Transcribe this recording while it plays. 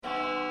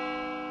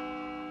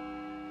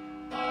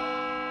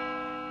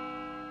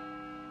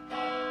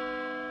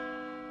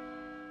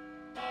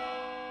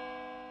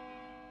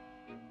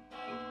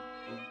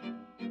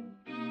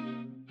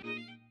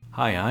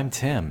Hi, I'm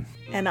Tim.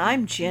 And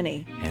I'm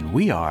Ginny. And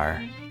we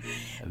are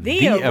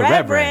The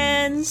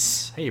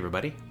Irreverends. Hey,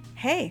 everybody.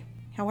 Hey,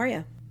 how are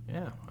you?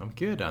 Yeah, I'm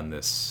good on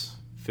this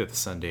fifth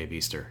Sunday of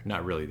Easter.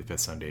 Not really the fifth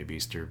Sunday of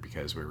Easter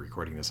because we're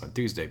recording this on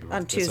Tuesday.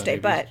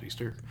 But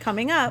Easter.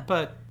 Coming up.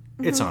 But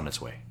it's on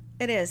its way.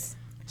 It is.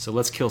 So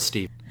let's kill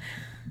Steve.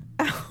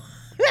 Oh,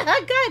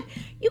 God.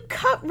 You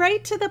cut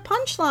right to the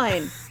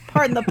punchline.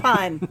 Pardon the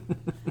pun.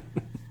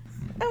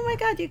 Oh, my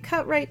God. You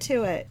cut right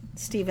to it.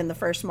 Stephen, the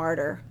first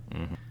martyr.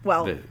 Mm-hmm.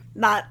 Well,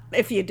 not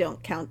if you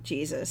don't count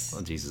Jesus.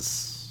 Well,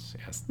 Jesus,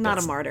 yes, not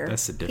a martyr.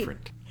 That's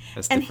different.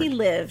 He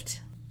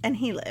lived. And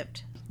he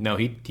lived. No,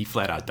 he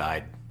flat out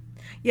died.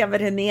 Yeah,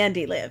 but in the end,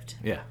 he lived.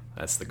 Yeah,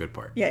 that's the good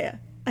part. Yeah.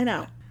 I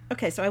know.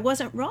 Okay, so I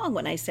wasn't wrong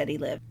when I said he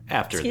lived.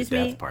 After the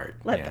death part.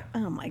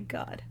 Oh, my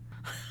God.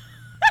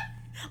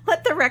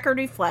 Let the record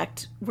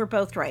reflect. We're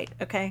both right,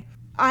 okay?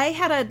 I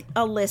had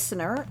a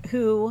listener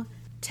who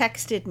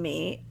texted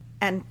me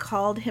and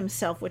called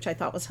himself, which I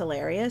thought was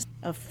hilarious,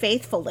 a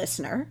faithful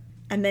listener.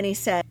 And then he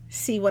said,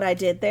 "See what I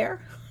did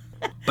there?"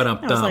 But I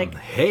was like,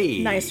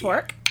 hey. Nice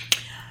work.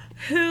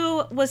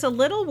 Who was a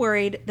little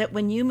worried that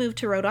when you moved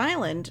to Rhode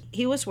Island,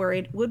 he was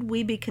worried, would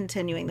we be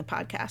continuing the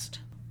podcast?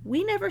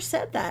 We never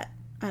said that,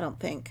 I don't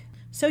think.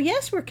 So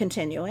yes, we're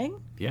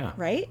continuing. Yeah.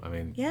 Right? I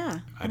mean,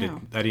 yeah. I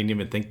didn't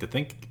even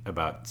think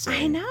about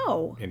saying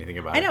anything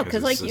about it. I know,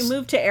 because you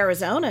moved to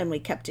Arizona and we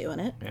kept doing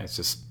it. Yeah, it's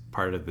just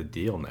part of the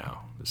deal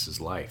now. This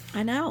is life.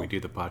 I know. We do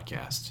the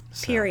podcast.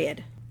 So,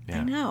 period. Yeah.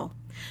 I know.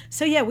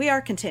 So yeah, we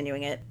are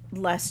continuing it,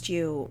 lest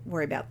you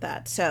worry about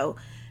that. So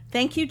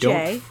thank you,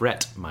 Jay. Don't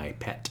fret, my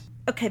pet.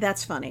 Okay,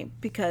 that's funny,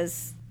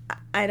 because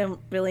I don't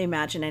really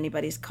imagine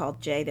anybody's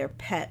called Jay their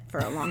pet for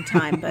a long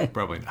time, but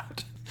probably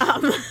not.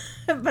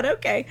 But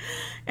okay.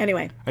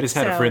 Anyway, I just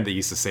had a friend that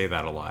used to say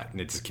that a lot, and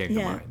it just came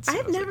to mind. So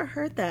I've never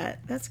heard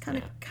that. That's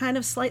kind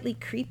of slightly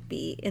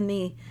creepy in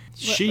the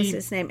what was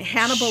his name?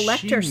 Hannibal Lecter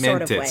sort of way. She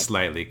meant it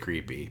slightly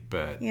creepy,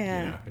 but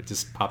it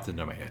just popped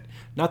into my head.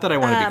 Not that I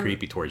want to be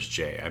creepy towards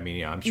Jay. I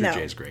mean, I'm sure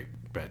Jay's great,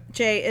 but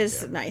Jay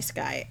is a nice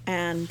guy.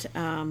 And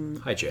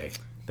hi, Jay.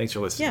 Thanks for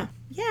listening.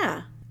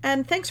 Yeah.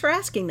 And thanks for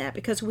asking that,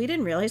 because we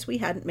didn't realize we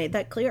hadn't made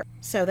that clear.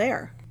 So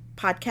there,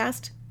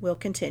 podcast will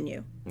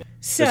continue. Yeah.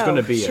 So, there's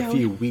going to be a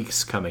few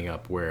weeks coming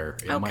up where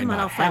it might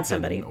not happen,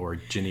 somebody. Or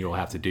Ginny will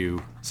have to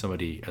do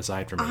somebody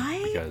aside from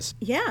me because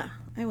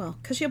I will,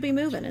 because you'll be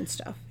moving and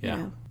stuff.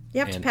 Yeah, you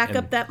have to pack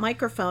up that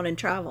microphone and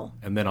travel.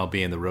 And then I'll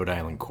be in the Rhode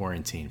Island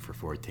quarantine for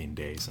 14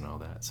 days and all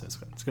that. So it's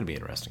going to be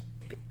interesting.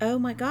 Oh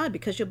my God,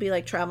 because you'll be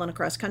like traveling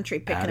across country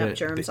picking up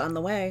germs on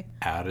the way.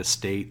 Out of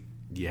state,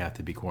 you have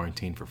to be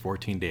quarantined for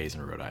 14 days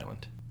in Rhode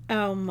Island.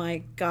 Oh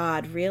my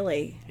God,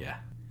 really? Yeah,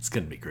 it's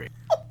going to be great.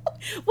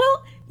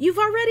 Well, you've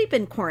already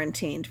been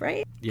quarantined,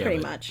 right? Yeah,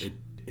 pretty much.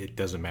 It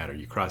doesn't matter.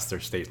 You cross their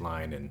state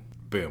line and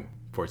boom,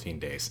 14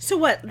 days. So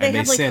what? They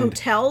have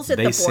hotels at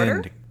the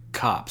border? They send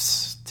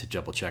cops to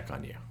double check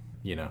on you.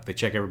 You know, they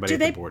check everybody at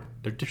the border.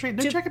 They're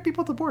checking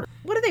people at the border.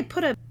 What do they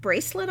put, a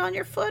bracelet on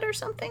your foot or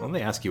something? Well,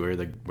 they ask you where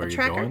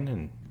you're going.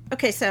 And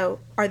okay, so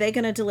are they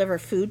going to deliver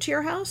food to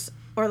your house,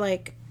 or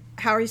like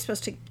how are you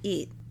supposed to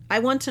eat? I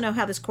want to know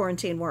how this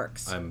quarantine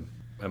works. I'm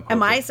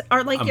hoping,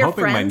 are your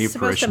friends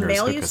supposed to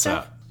mail you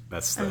stuff?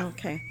 That's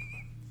okay.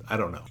 I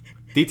don't know.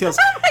 Details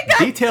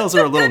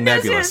are a little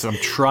nebulous, so I'm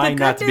trying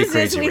not to be crazy. The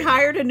good news is we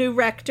hired a new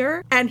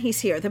rector, and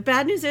he's here. The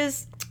bad news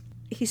is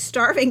he's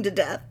starving to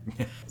death.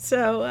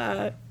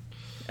 So,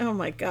 oh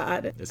my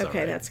God. It's okay,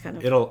 right. that's kind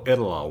of...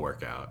 It'll all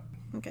work out.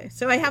 Okay,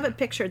 so I have it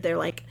pictured there,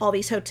 like all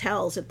these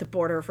hotels at the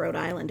border of Rhode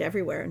Island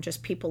everywhere, and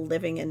just people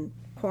living in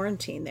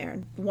quarantine there.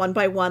 And one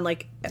by one,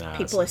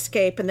 people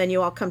escape, and then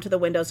you all come to the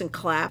windows and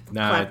clap them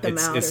out.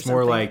 It's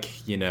more like,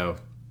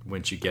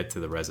 once you get to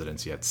the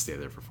residence, you have to stay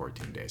there for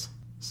 14 days.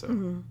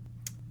 So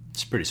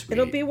it's pretty sweet.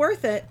 It'll be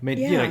worth it. I mean,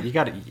 you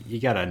got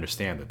to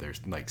understand that there's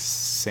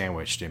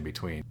sandwiched in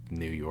between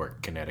New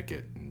York,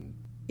 Connecticut, and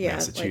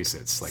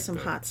Massachusetts,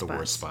 the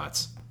worst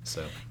spots.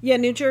 So yeah,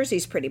 New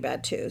Jersey's pretty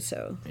bad too.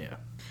 So yeah,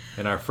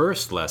 and our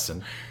first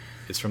lesson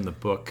is from the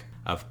book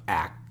of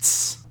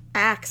Acts.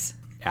 Acts.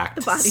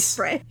 The body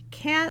spray.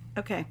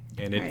 Okay.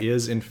 And it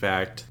is in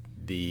fact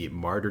the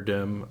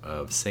martyrdom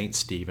of Saint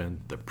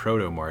Stephen, the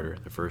proto-martyr,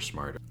 the first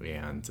martyr.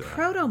 And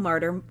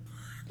proto-martyr?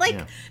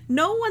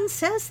 No one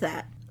says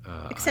that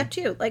except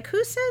you.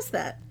 Who says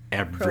that?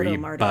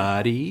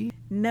 Everybody?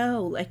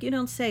 No, you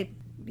don't say,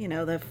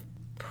 the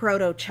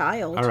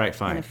proto-child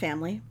in a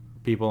family.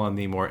 People on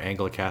the more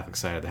Anglo-Catholic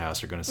side of the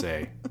house are going to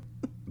say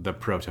the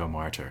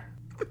proto-martyr.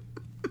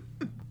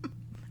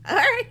 All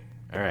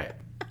right.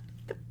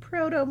 The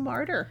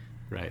proto-martyr.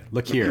 Right.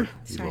 Look here,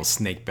 you little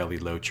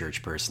snake-bellied low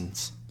church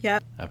persons.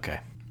 Yep.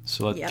 Okay.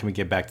 So can we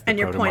get back to the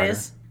proto-martyr?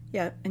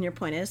 And your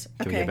point is,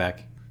 Can we get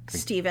back?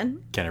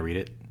 Stephen. Can I read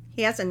it?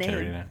 He has a name. Can I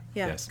read it now?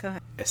 Yeah, yes. Go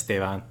ahead.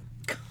 Esteban.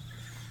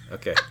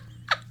 Okay.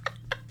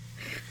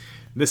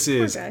 This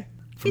is...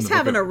 He's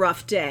having a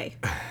rough day.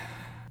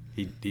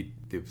 It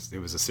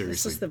was a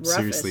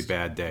seriously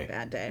bad day.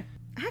 Bad day.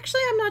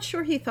 Actually, I'm not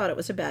sure he thought it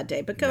was a bad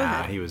day, but go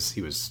ahead. He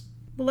was...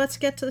 Well, let's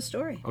get to the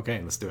story. Okay,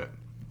 let's do it.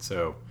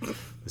 So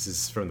this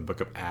is from the book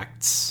of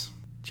Acts,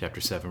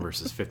 chapter 7,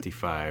 verses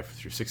 55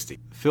 through 60.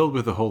 Filled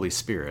with the Holy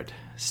Spirit,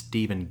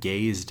 Stephen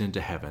gazed into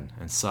heaven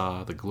and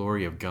saw the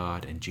glory of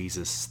God and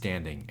Jesus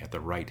standing at the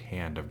right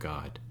hand of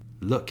God.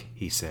 Look,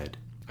 he said,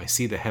 I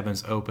see the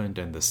heavens opened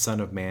and the Son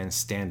of Man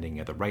standing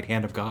at the right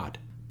hand of God.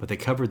 But they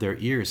covered their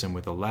ears and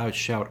with a loud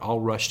shout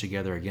all rushed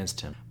together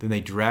against him. Then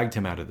they dragged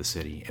him out of the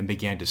city and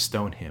began to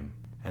stone him.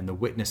 And the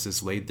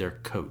witnesses laid their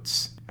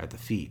coats at the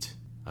feet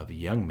of a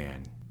young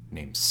man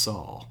named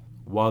Saul.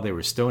 While they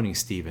were stoning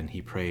Stephen,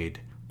 he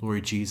prayed,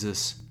 Lord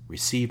Jesus,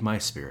 receive my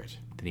spirit.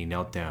 Then he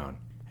knelt down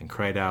and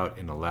cried out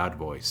in a loud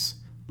voice,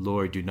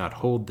 Lord, do not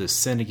hold this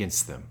sin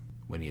against them.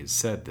 When he had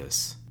said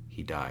this,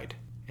 he died.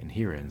 And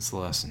here ends the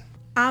lesson.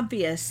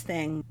 Obvious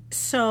thing.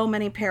 So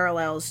many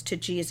parallels to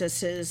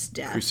Jesus's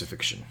death.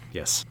 Crucifixion,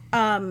 yes.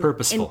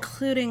 Purposeful.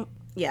 Including,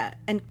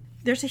 and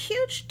there's a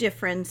huge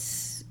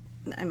difference.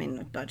 I mean,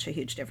 a bunch of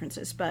huge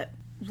differences, but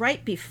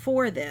right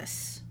before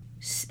this,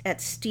 at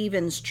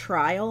Stephen's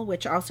trial,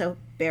 which also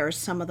bears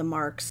some of the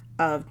marks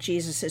of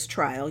Jesus's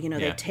trial,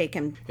 they take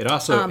him. It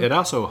also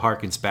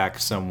harkens back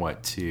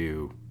somewhat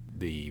to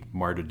the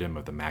martyrdom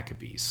of the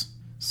Maccabees.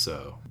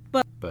 So,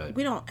 but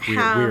we don't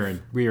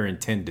have. We are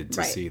intended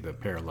to see the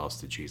parallels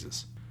to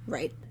Jesus.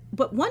 Right.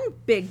 But one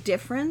big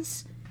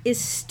difference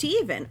is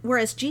Stephen,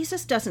 whereas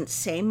Jesus doesn't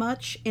say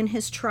much in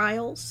his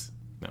trials.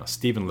 No,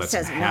 Stephen lets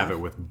him have it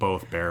with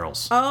both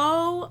barrels.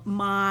 Oh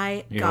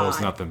my God. He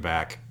holds nothing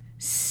back.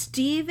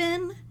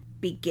 Stephen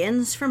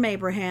begins from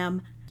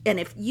Abraham, and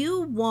if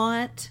you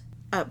want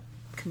a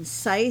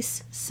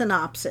concise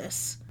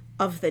synopsis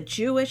of the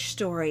Jewish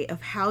story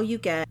of how you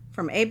get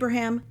from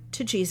Abraham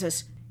to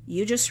Jesus,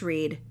 you just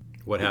read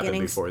what happened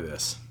before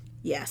this.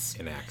 Yes.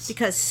 In Acts.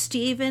 Because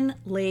Stephen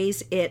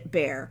lays it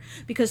bare.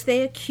 Because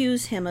they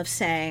accuse him of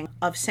saying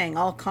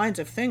all kinds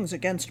of things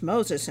against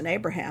Moses and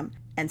Abraham.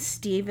 And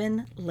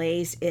Stephen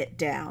lays it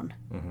down.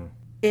 Mm-hmm.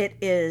 It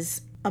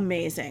is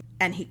amazing.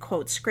 And he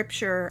quotes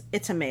scripture.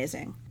 It's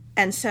amazing.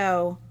 And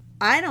so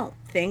I don't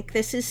think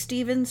this is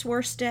Stephen's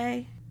worst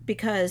day,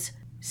 because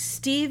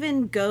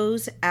Stephen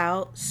goes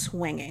out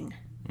swinging.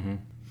 Mm-hmm.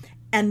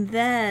 And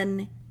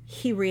then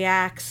he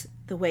reacts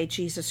the way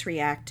Jesus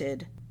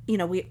reacted.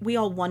 We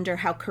all wonder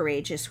how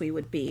courageous we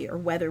would be, or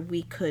whether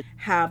we could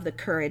have the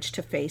courage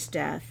to face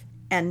death.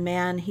 And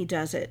man, he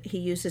does it. He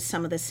uses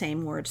some of the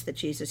same words that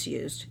Jesus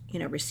used.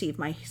 Receive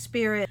my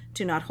spirit.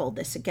 Do not hold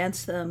this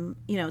against them.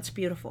 It's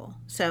beautiful.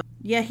 So,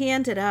 yeah, he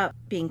ended up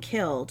being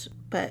killed,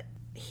 but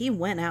he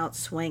went out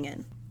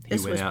swinging.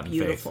 This was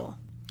beautiful.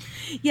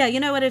 Yeah, you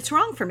know what? It's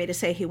wrong for me to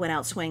say he went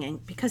out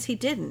swinging, because he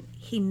didn't.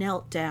 He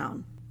knelt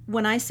down.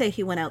 When I say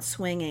he went out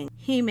swinging,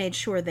 he made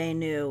sure they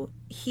knew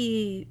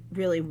he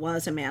really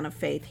was a man of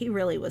faith. He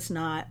really was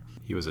not.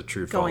 He was a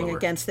true going follower.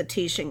 Against the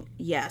teaching.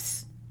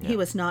 Yes. Yeah. He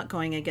was not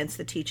going against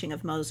the teaching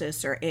of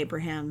Moses or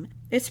Abraham.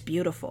 It's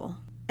beautiful.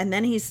 And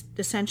then he's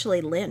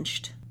essentially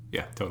lynched.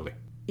 Yeah, totally.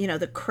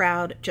 The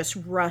crowd just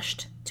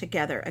rushed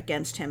together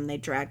against him. They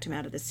dragged him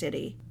out of the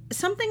city.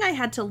 Something I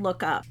had to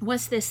look up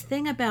was this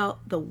thing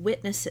about the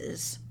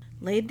witnesses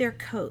laid their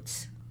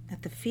coats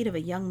at the feet of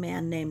a young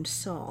man named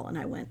Saul. And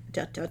I went,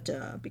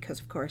 because,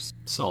 of course,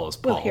 Saul is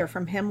Paul. We'll hear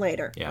from him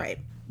later. Yeah. Right.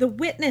 The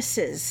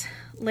witnesses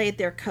laid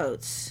their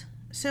coats.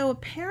 So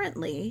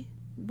apparently,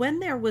 when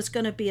there was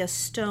going to be a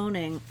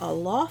stoning, a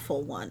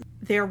lawful one,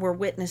 there were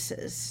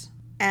witnesses.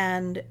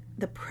 And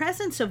the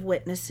presence of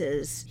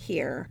witnesses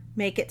here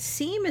make it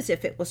seem as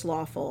if it was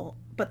lawful,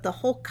 but the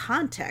whole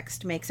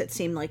context makes it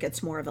seem like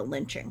it's more of a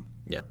lynching.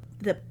 Yeah.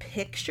 The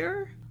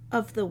picture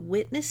of the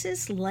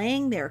witnesses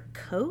laying their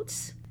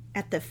coats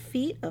at the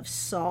feet of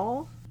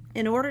Saul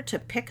in order to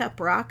pick up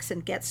rocks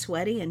and get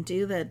sweaty and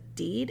do the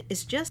deed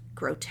is just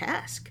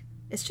grotesque.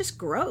 It's just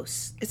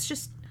gross. It's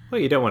just...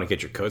 Well, you don't want to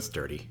get your coats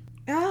dirty.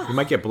 Oh. You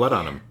might get blood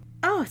on them.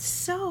 Oh,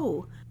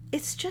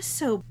 it's just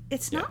so,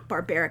 it's not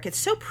barbaric. It's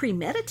so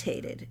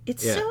premeditated.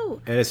 It's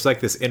so... And it's like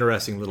this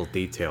interesting little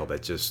detail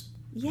that just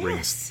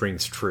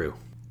rings true.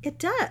 It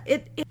does.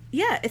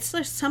 It's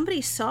like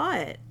somebody saw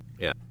it.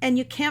 Yeah. And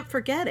you can't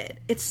forget it.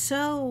 It's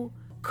so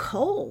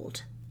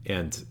cold.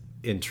 And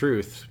in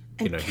truth...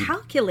 And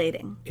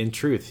calculating. In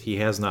truth, he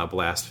has not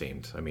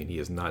blasphemed. I mean, he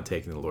has not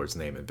taken the Lord's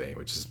name in vain,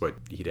 which is what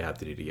he'd have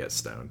to do to get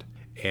stoned.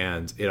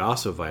 And it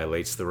also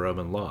violates the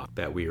Roman law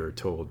that we are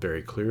told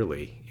very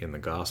clearly in the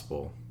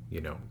gospel,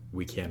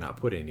 we cannot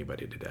put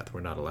anybody to death. We're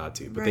not allowed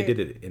to. But they did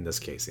it in this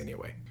case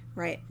anyway.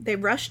 Right. They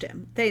rushed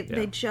him. They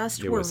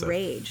just were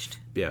raged.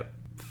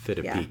 Fit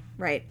of heat.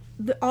 Right.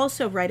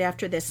 Also, right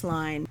after this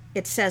line,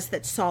 it says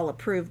that Saul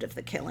approved of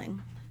the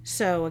killing.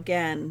 So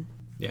again...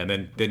 Yeah,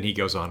 and then he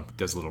goes on,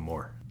 does a little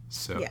more.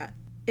 So yeah,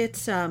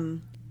 it's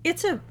an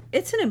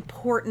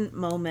important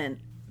moment,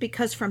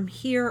 because from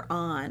here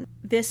on,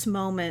 this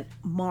moment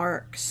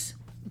marks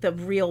the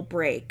real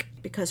break,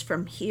 because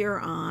from here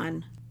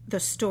on, the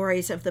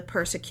stories of the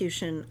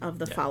persecution of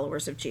the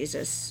followers of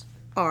Jesus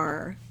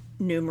are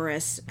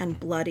numerous and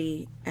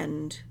bloody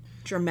and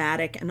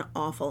dramatic and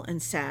awful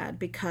and sad,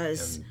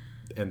 because...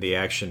 And the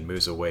action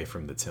moves away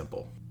from the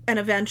temple. And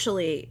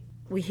eventually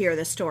we hear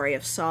the story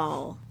of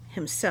Saul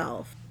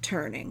himself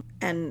turning.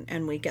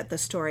 And we get the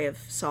story of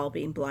Saul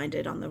being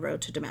blinded on the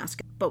road to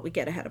Damascus. But we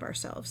get ahead of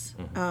ourselves.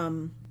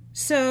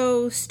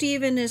 So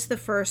Stephen is the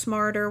first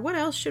martyr. What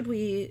else should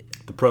we...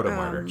 The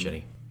proto-martyr,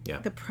 Jenny.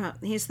 Yeah.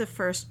 He's the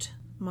first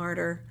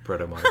martyr.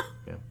 Proto-martyr,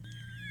 yeah.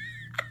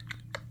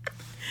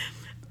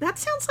 That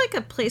sounds like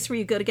a place where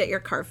you go to get your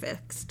car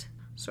fixed,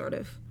 sort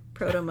of.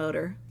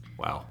 Proto-motor.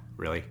 Wow,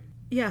 really?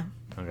 Yeah.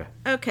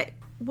 Okay.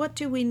 What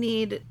do we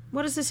need?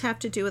 What does this have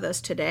to do with us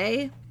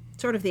today?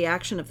 Sort of the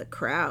action of the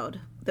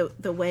crowd.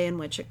 The way in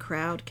which a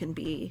crowd can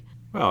be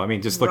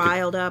just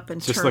riled up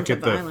and turned to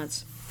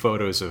violence. The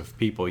photos of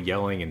people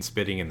yelling and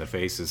spitting in the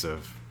faces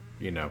of,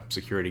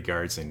 security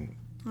guards in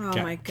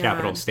my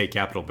God. state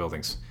capitol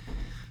buildings.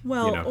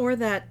 Well, or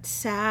that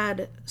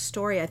sad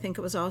story, I think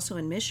it was also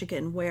in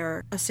Michigan,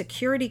 where a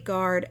security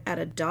guard at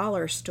a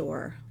dollar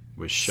store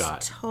was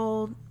shot.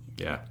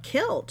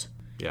 Killed.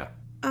 Yeah.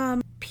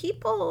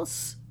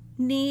 People's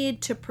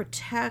need to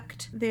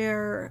protect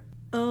their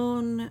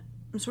own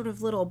sort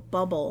of little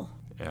bubble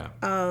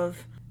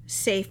of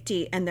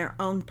safety and their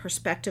own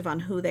perspective on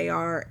who they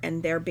are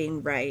and their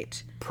being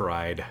right.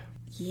 Pride.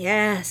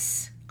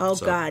 Yes.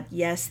 God,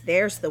 yes,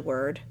 there's the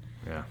word.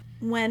 Yeah.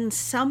 When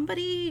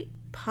somebody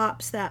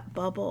pops that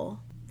bubble,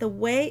 the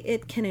way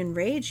it can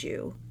enrage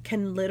you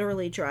can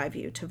literally drive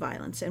you to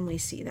violence, and we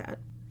see that.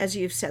 As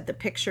you've said, the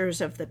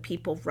pictures of the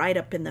people right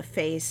up in the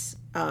face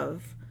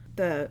of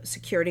the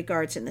security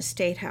guards in the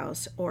State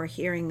House, or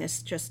hearing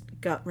this just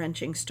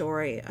gut-wrenching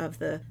story of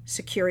the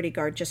security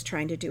guard just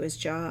trying to do his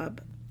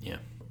job. Yeah.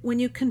 When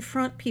you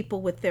confront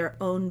people with their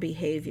own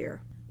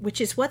behavior,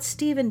 which is what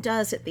Stephen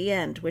does at the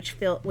end,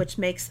 which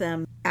makes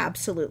them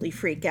absolutely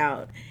freak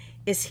out,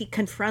 is he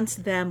confronts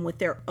them with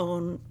their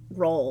own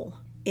role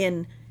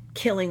in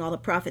killing all the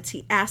prophets.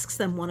 He asks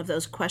them one of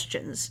those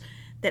questions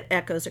that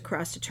echoes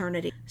across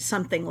eternity.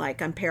 Something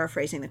like, I'm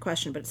paraphrasing the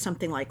question, but it's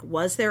something like,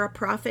 was there a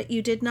prophet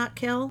you did not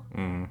kill?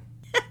 Mm.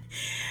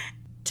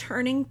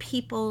 Turning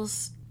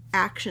people's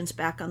actions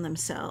back on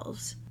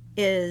themselves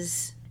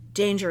is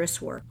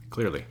dangerous work.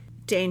 Clearly.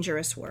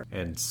 Dangerous work.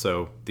 And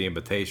so the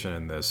invitation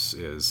in this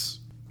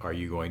is, what are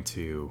you going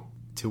to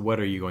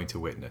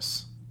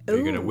witness? Are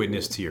you going to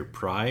witness to your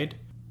pride,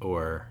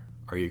 or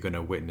are you going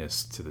to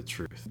witness to the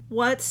truth?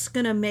 What's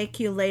going to make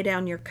you lay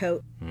down your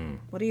coat?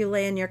 What are you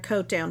laying your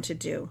coat down to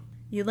do?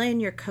 You laying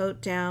your coat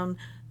down.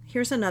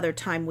 Here's another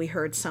time we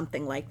heard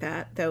something like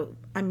that, though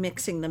I'm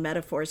mixing the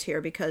metaphors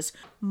here because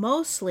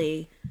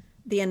mostly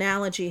the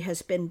analogy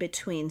has been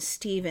between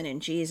Stephen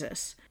and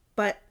Jesus.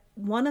 But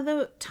one of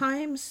the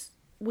times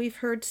we've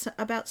heard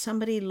about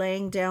somebody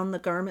laying down the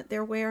garment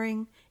they're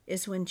wearing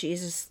is when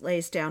Jesus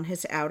lays down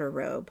his outer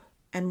robe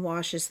and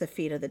washes the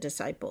feet of the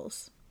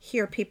disciples.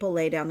 Here people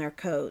lay down their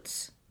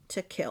coats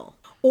to kill.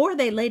 Or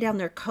they lay down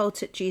their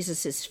coats at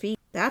Jesus' feet.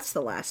 That's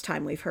the last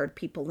time we've heard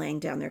people laying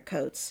down their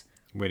coats.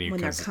 When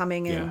they're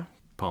coming in. Yeah,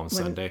 Palm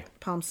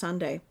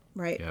Sunday,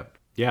 right. Yeah.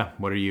 Yeah.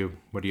 What are you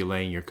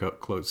laying your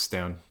clothes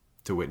down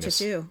to witness?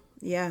 To do,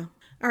 yeah.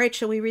 All right,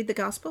 shall we read the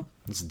gospel?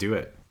 Let's do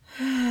it.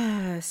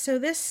 So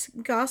this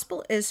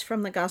gospel is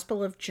from the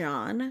Gospel of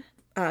John,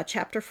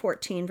 chapter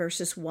 14,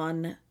 verses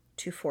 1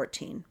 to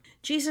 14.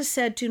 Jesus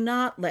said, "Do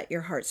not let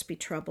your hearts be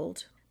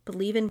troubled.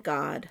 Believe in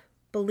God.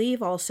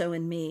 Believe also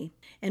in me.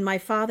 In my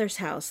Father's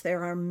house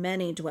there are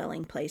many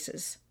dwelling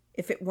places.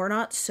 If it were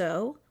not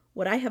so,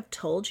 would I have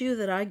told you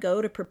that I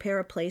go to prepare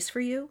a place for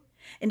you?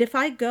 And if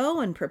I go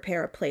and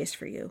prepare a place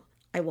for you,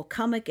 I will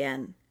come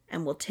again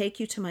and will take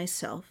you to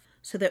myself,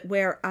 so that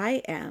where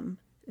I am,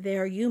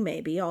 there you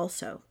may be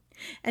also.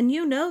 And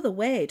you know the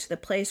way to the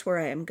place where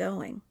I am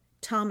going."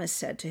 Thomas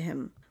said to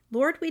him,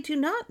 "Lord, we do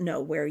not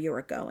know where you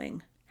are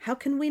going. How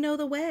can we know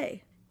the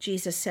way?"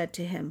 Jesus said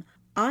to him,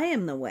 "I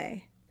am the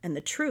way, and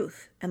the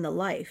truth, and the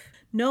life.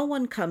 No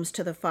one comes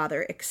to the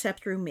Father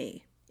except through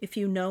me. If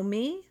you know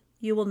me,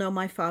 you will know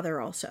my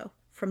Father also.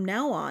 From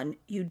now on,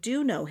 you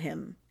do know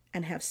him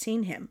and have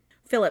seen him."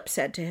 Philip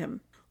said to him,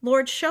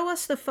 "Lord, show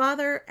us the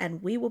Father,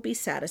 and we will be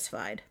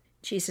satisfied."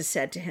 Jesus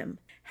said to him,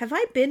 "Have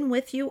I been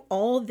with you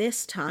all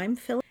this time,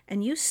 Philip,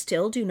 and you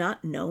still do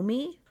not know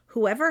me?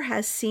 Whoever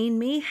has seen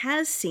me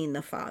has seen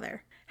the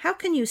Father. How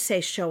can you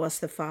say, 'Show us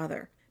the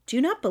Father'? Do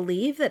you not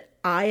believe that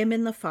I am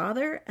in the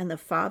Father, and the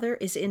Father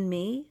is in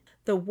me?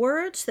 The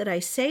words that I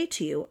say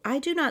to you, I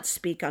do not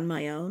speak on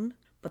my own,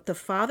 but the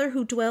Father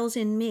who dwells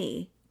in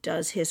me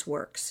does his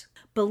works.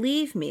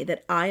 Believe me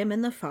that I am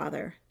in the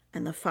Father,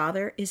 and the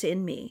Father is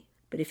in me.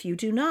 But if you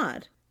do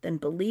not, then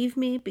believe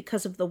me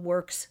because of the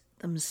works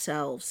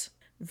themselves.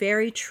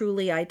 Very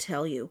truly I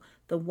tell you,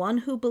 the one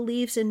who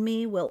believes in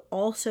me will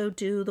also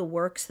do the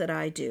works that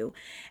I do,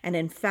 and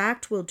in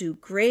fact will do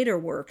greater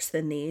works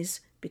than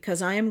these,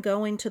 because I am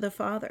going to the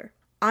Father.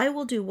 I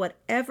will do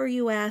whatever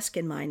you ask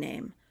in my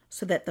name,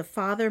 so that the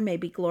Father may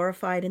be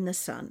glorified in the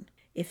Son.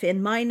 If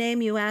in my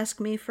name you ask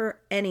me for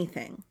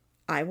anything,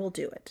 I will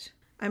do it."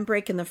 I'm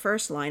breaking the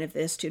first line of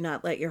this, "Do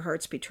not let your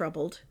hearts be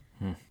troubled."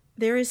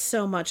 There is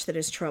so much that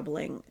is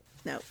troubling.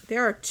 No,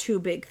 there are two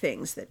big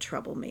things that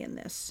trouble me in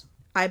this.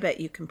 I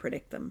bet you can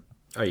predict them.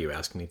 Are you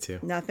asking me to?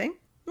 Nothing?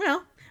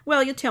 Well,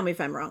 Well, you tell me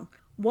if I'm wrong.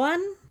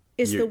 One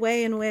is the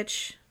way in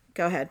which...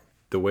 Go ahead.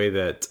 The way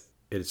that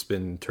it's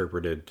been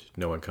interpreted,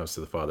 no one comes to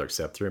the Father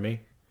except through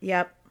me.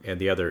 Yep. And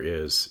the other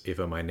is, if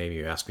in my name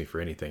you ask me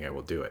for anything, I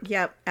will do it.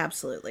 Yep,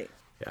 absolutely.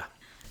 Yeah.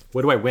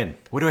 What do I win?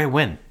 What do I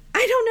win?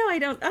 I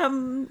don't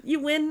know. You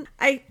win.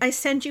 I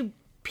send you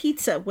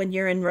pizza when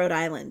you're in Rhode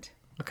Island.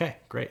 Okay,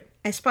 great.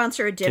 I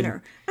sponsor a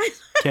dinner.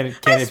 Can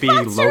it be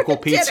local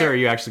pizza, or are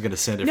you actually going to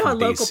send it from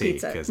local DC?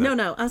 pizza.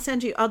 No,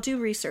 I'll do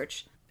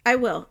research. I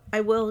will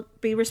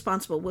be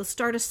responsible. We'll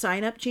start a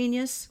sign-up,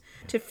 Genius,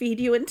 to feed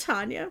you and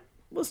Tanya.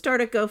 We'll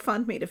start a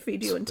GoFundMe to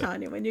feed you and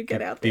Tanya when you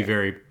get out there. Be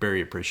very, very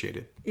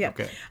appreciated. Yeah.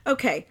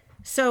 Okay.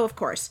 So, of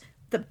course,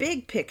 the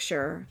big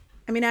picture,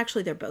 I mean,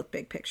 actually, they're both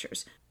big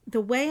pictures.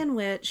 The way in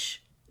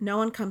which no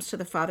one comes to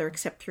the Father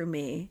except through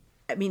me,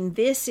 I mean,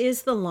 this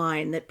is the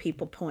line that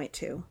people point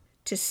to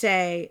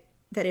say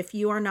that if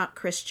you are not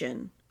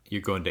Christian,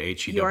 you're going to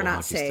HE you are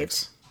not saved.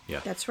 Sticks.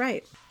 Yeah. That's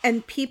right.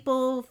 And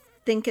people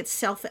think it's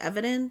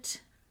self-evident.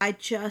 I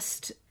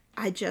just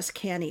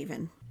can't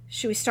even.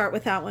 Should we start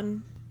with that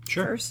one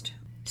first?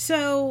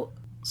 So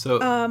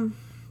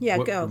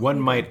go. One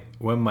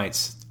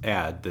might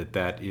add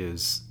that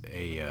is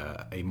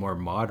a more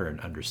modern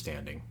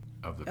understanding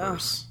of the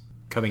verse,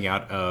 coming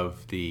out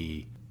of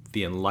the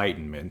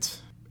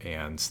Enlightenment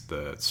and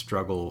the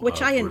struggle,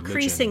 which I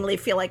increasingly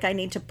feel like I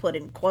need to put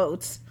in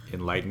quotes.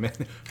 Enlightenment?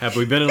 Have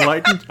we been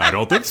enlightened? I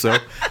don't think so.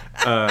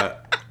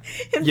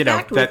 In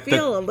fact, we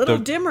feel a little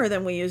dimmer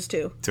than we used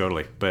to.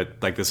 Totally. But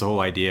like this whole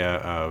idea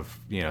of,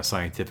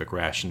 scientific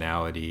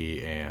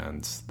rationality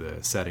and the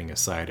setting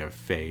aside of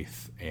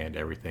faith and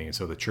everything. And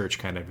so the church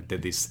kind of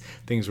did these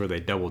things where they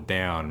doubled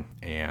down,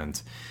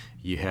 and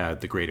you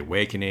had the Great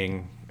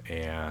Awakening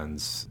and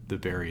the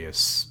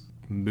various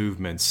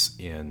movements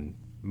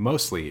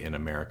mostly in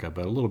America,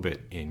 but a little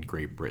bit in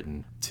Great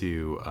Britain,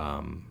 to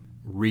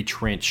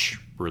retrench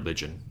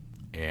religion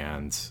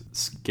and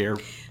scare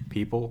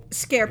people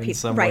in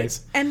some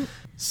ways. And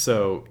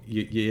so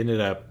you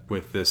ended up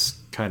with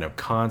this kind of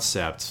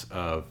concept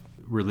of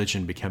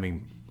religion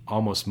becoming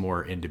almost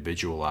more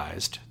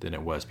individualized than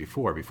it was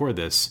before. Before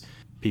this,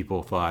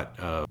 people thought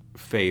of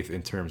faith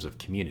in terms of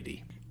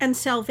community. And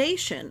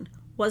salvation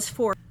was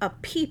for a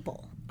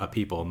people. A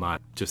people,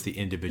 not just the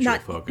individual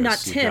focus. Not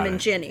Tim and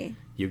Ginny.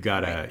 You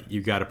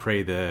gotta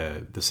pray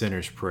the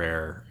sinner's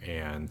prayer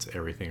and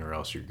everything, or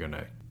else you're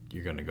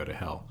gonna go to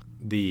hell.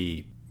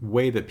 The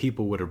way that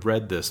people would have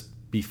read this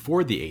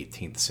before the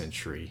 18th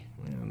century,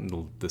 and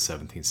the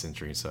 17th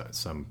century in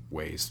some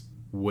ways,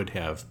 would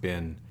have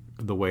been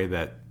the way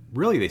that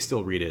really they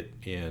still read it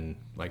in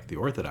like the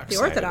Orthodox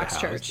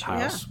Church,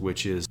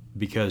 which is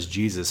because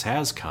Jesus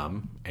has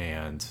come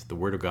and the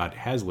Word of God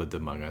has lived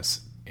among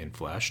us in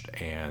flesh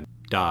and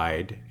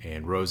died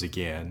and rose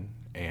again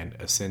and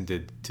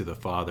ascended to the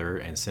Father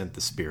and sent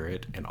the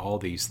Spirit and all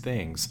these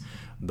things.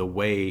 The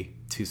way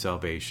to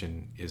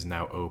salvation is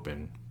now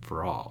open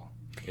for all.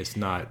 It's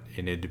not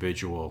an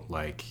individual,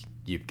 like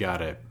you've got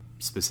to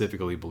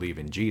specifically believe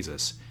in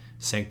Jesus.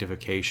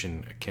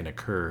 Sanctification can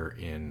occur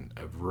in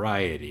a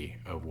variety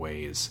of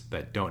ways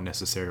that don't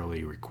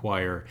necessarily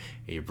require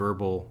a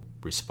verbal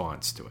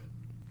response to it.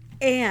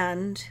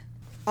 And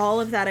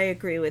all of that I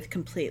agree with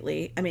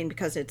completely. I mean,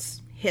 because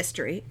it's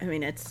history. I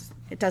mean,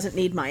 it doesn't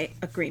need my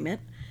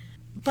agreement.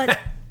 But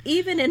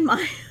even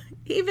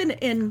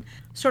in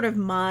sort of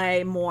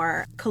my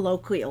more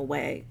colloquial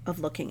way of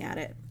looking at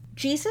it,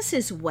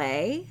 Jesus's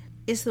way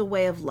is the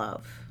way of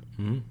love.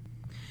 Mm-hmm.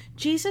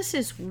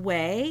 Jesus's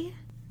way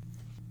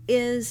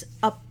is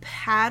a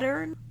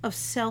pattern of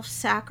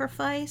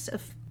self-sacrifice,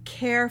 of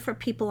care for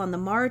people on the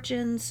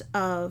margins,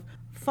 of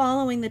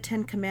following the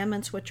 10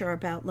 Commandments, which are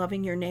about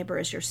loving your neighbor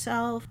as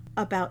yourself,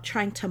 about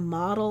trying to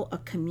model a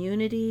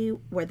community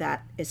where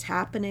that is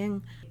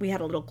happening. We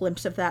had a little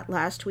glimpse of that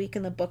last week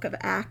in the book of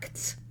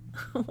Acts,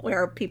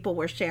 where people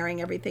were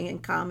sharing everything in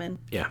common.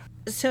 Yeah.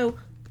 So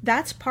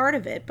that's part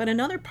of it. But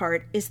another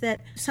part is that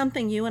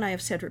something you and I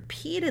have said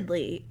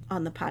repeatedly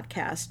on the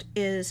podcast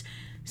is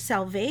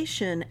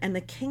salvation and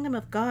the kingdom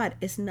of God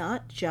is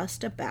not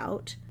just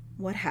about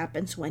what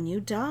happens when you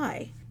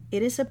die.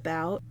 It is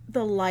about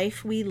the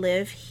life we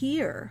live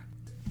here.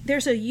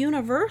 There's a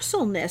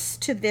universalness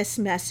to this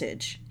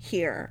message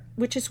here,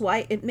 which is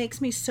why it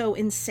makes me so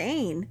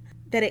insane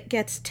that it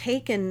gets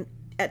taken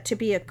to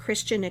be a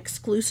Christian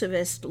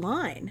exclusivist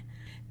line.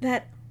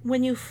 That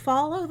when you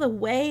follow the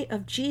way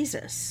of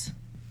Jesus,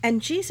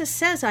 and Jesus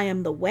says, I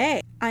am the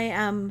way, I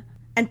am,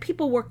 and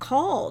people were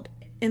called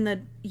in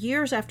the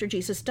years after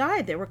Jesus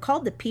died, they were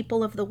called the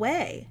people of the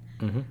way.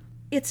 Mm-hmm.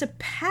 It's a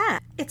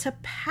path. It's a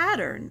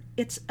pattern.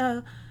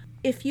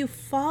 If you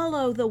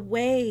follow the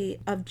way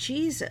of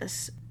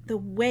Jesus, the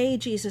way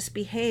Jesus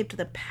behaved,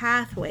 the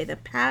pathway, the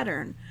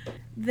pattern,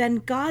 then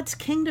God's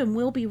kingdom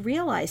will be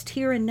realized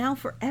here and now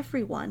for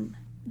everyone.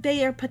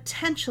 They are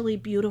potentially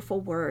beautiful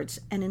words,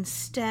 and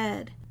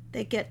instead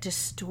they get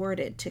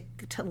distorted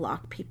to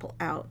lock people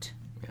out.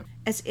 Yep.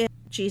 As if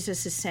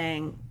Jesus is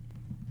saying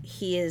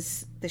he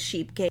is the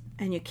sheep gate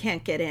and you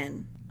can't get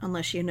in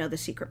unless you know the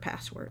secret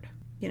password.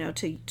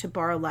 To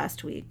borrow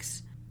last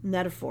week's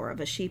metaphor of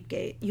a sheep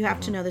gate. You have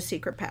to know the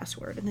secret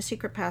password, and the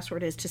secret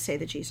password is to say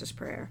the Jesus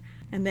prayer,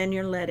 and then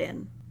you're let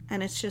in,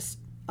 and it's just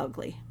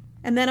ugly.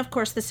 And then, of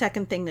course, the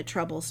second thing that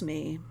troubles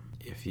me.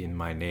 If in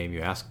my name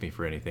you ask me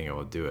for anything, I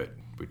will do it,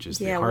 which is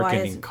the Yeah,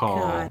 hearkening call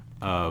God.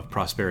 of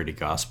prosperity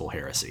gospel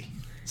heresy.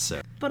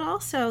 So But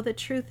also, the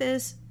truth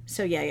is,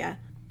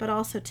 But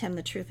also, Tim,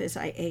 the truth is,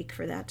 I ache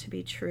for that to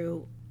be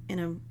true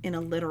in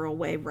a literal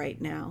way right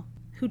now.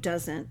 Who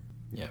doesn't?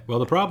 yeah, well,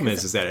 the problem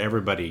is that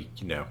everybody,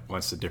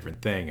 wants a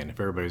different thing, and if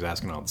everybody's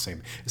asking all the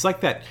same, it's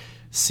like that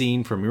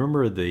scene from,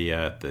 remember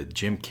the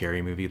Jim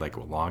Carrey movie, like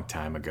a long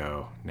time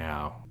ago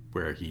now,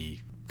 where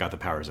he got the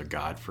powers of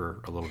God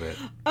for a little bit.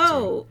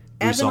 Oh,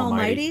 Evan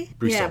Almighty?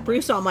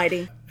 Bruce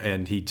Almighty.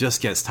 And he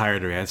just gets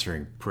tired of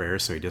answering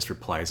prayers, so he just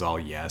replies all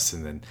yes,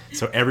 and then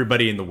so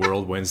everybody in the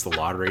world wins the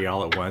lottery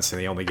all at once,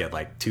 and they only get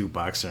like $2,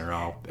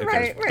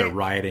 and they're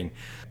rioting.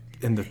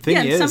 And the thing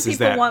is, some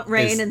people want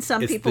rain, and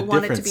some it's people the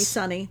want it to be difference.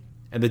 sunny.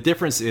 And the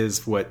difference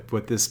is what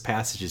this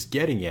passage is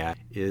getting at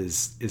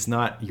is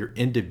not your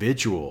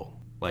individual,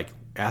 like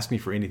ask me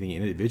for anything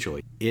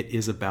individually. It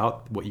is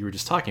about what you were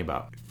just talking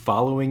about,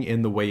 following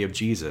in the way of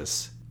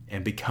Jesus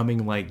and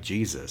becoming like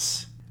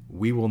Jesus.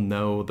 We will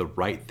know the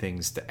right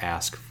things to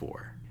ask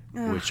for,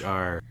 which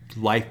are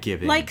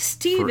life-giving, like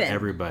Stephen, for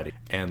everybody,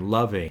 and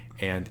loving.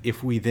 And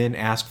if we then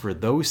ask for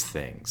those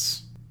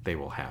things, they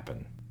will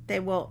happen. They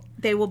will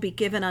be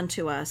given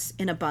unto us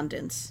in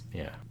abundance.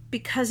 Yeah.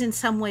 Because in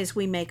some ways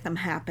we make them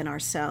happen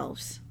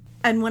ourselves.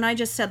 And when I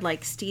just said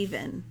like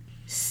Stephen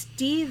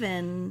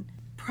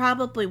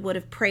probably would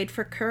have prayed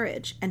for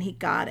courage, and he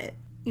got it.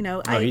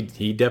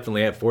 He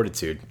definitely had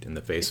fortitude in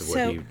the face of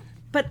what he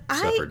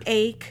suffered. I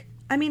ache.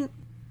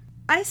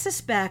 I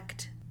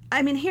suspect.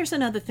 Here's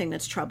another thing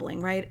that's troubling,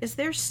 right? Is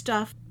there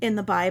stuff in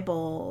the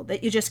Bible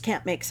that you just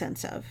can't make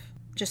sense of,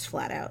 just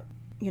flat out?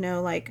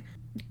 Like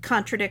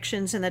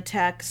contradictions in the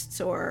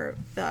texts, or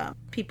the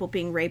people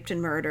being raped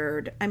and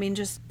murdered.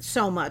 Just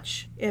so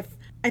much.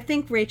 I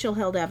think Rachel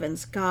Held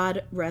Evans,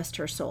 God rest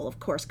her soul. Of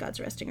course, God's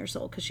resting her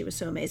soul because she was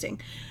so amazing.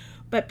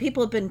 But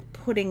people have been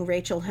putting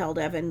Rachel Held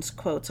Evans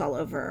quotes all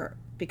over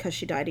because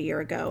she died a year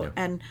ago.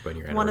 Yeah, and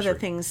one of the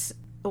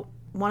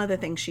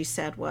things she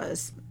said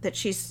was that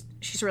she's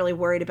really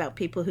worried about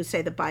people who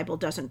say the Bible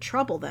doesn't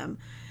trouble them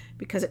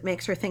because it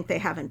makes her think they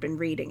haven't been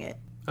reading it.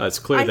 It's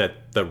clear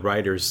that the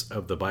writers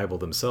of the Bible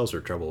themselves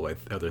are troubled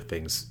with other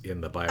things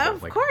in the Bible.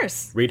 Of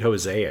course. Read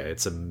Hosea.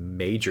 It's a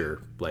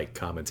major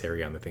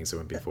commentary on the things that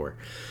went before.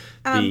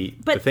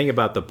 The thing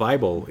about the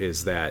Bible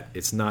is that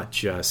it's not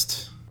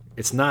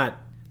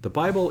the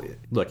Bible.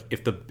 Look,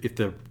 if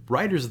the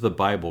writers of the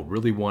Bible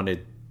really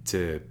wanted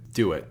to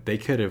do it, they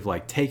could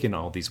have taken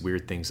all these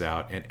weird things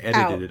out and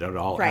edited it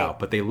all out,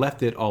 but they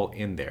left it all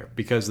in there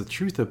because the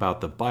truth about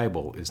the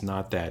Bible is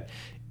not that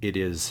it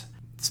is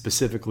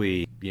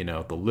specifically,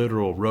 the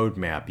literal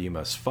roadmap you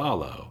must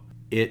follow.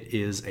 It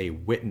is a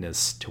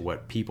witness to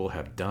what people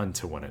have done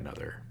to one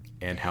another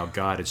and how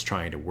God is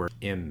trying to work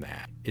in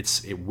that.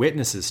 It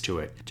witnesses to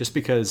it. Just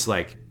because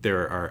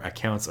there are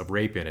accounts of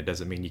rape in it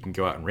doesn't mean you can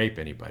go out and rape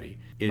anybody.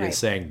 It is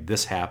saying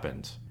this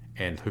happened,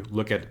 and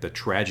look at the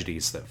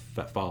tragedies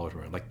that followed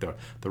her, like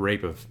the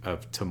rape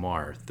of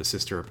Tamar, the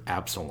sister of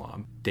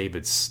Absalom,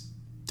 David's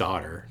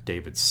daughter,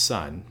 David's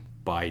son,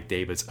 by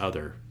David's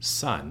other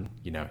son.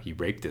 He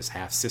raped his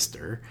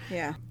half-sister.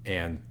 Yeah.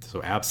 And so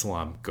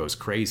Absalom goes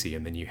crazy,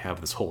 and then you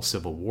have this whole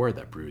civil war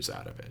that brews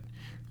out of it.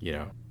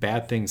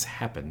 Bad things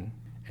happen,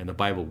 and the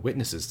Bible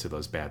witnesses to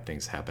those bad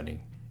things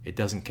happening. It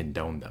doesn't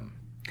condone them,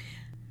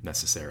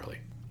 necessarily.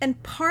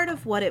 And part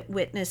of what it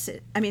witnesses,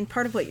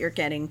 part of what you're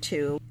getting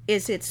to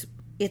is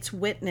its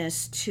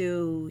witness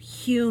to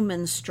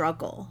human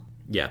struggle.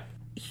 Yeah.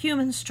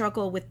 Human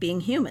struggle with being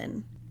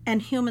human. And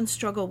human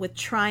struggle with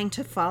trying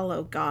to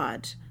follow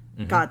God's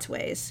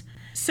ways.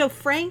 So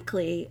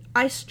frankly,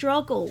 I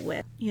struggle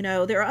with,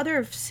 there are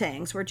other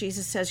sayings where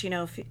Jesus says,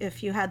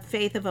 if you had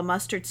faith of a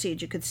mustard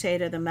seed, you could say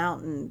to the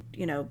mountain,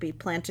 be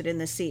planted in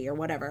the sea or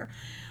whatever,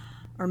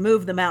 or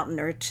move the mountain,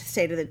 or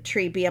say to the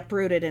tree, be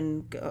uprooted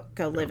and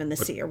go live in the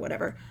sea or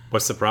whatever.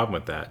 What's the problem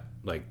with that?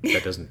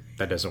 That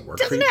doesn't work.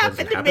 Doesn't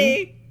happen to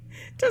me.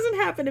 Doesn't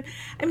happen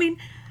to me.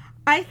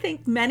 I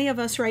think many of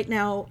us right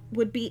now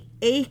would be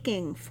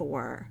aching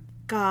for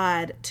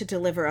God to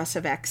deliver us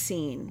a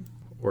vaccine.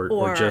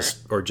 Or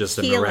just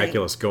a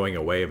miraculous going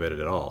away of it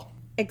at all.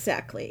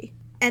 Exactly.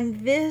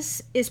 And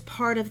this is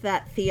part of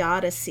that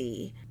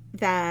theodicy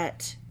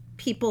that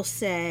people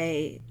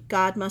say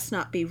God must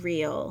not be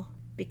real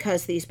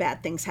because these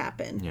bad things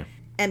happen. Yeah.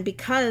 And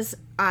because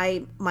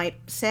I might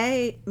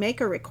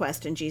make a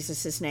request in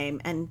Jesus' name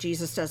and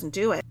Jesus doesn't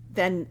do it,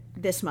 then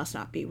this must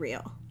not be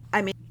real.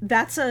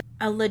 That's a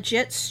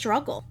legit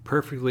struggle.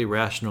 Perfectly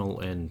rational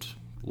and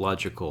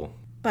logical.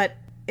 But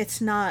it's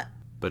not.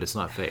 But it's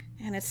not faith.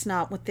 And it's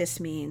not what this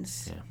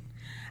means.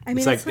 Yeah.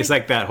 It's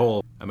like that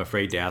whole, I'm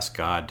afraid to ask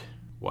God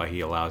why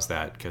he allows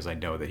that, because I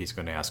know that he's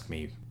going to ask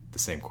me the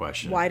same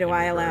question. Why do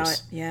I allow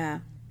it? Yeah.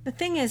 The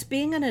thing is,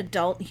 being an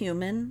adult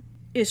human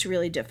is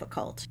really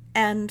difficult.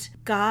 And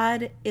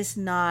God is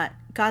not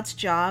God's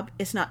job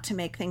is not to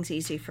make things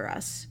easy for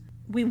us.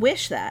 We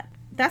wish that.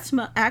 That's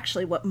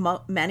actually what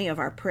many of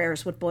our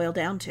prayers would boil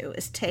down to,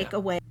 is take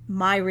away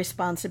my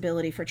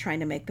responsibility for trying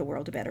to make the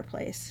world a better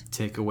place.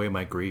 Take away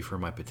my grief or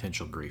my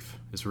potential grief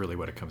is really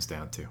what it comes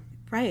down to.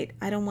 Right.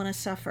 I don't want to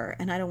suffer,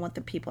 and I don't want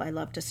the people I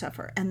love to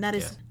suffer. And that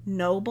is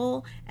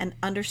noble and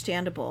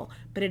understandable,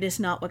 but it is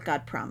not what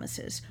God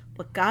promises.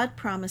 What God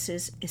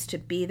promises is to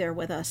be there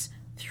with us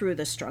through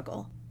the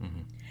struggle.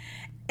 Mm-hmm.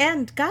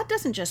 And God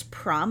doesn't just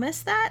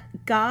promise that.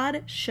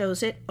 God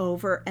shows it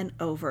over and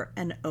over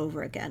and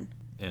over again.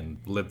 And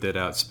lived it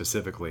out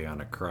specifically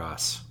on a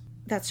cross.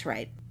 That's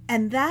right.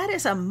 And that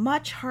is a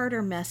much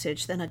harder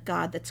message than a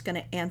God that's going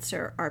to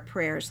answer our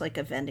prayers like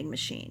a vending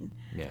machine.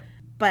 Yeah.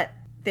 But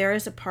there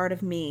is a part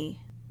of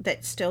me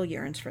that still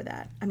yearns for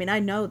that. I mean, I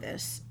know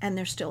this, and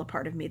there's still a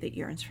part of me that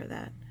yearns for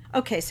that.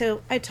 Okay,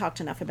 so I talked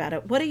enough about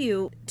it.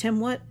 Tim,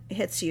 what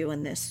hits you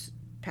in this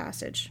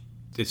passage?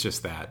 It's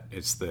just that.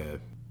 It's the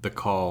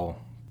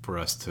call for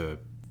us to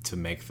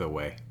make the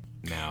way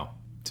now.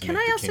 Can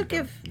I also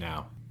give...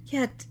 now.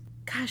 Yeah,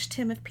 gosh,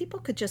 Tim, if people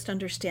could just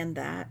understand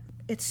that,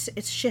 it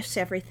shifts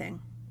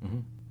everything. Mm-hmm.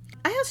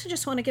 I also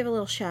just want to give a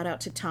little shout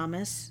out to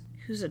Thomas,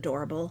 who's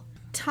adorable.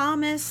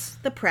 Thomas,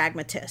 the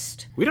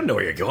pragmatist. We don't know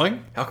where you're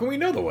going. How can we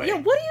know the way? Yeah,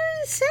 what are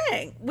you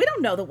saying? We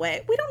don't know the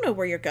way. We don't know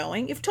where you're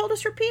going. You've told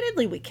us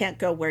repeatedly we can't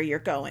go where you're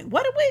going.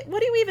 What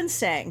are you even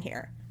saying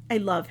here? I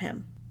love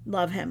him.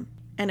 Love him.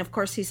 And of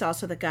course, he's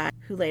also the guy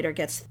who later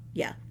gets,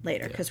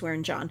 because we're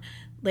in John,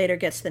 later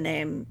gets the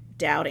name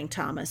Doubting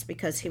Thomas,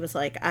 because he was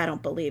like, I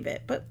don't believe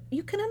it. But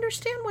you can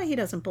understand why he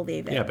doesn't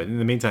believe it. Yeah, but in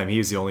the meantime,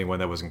 he's the only one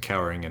that wasn't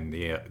cowering in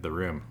the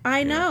room.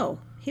 I know.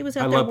 He was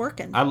out there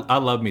working. I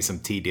love me some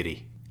T.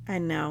 Diddy. I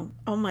know.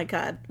 Oh my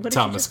God. What did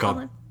Thomas you just call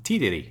him? T.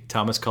 Diddy.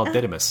 Thomas called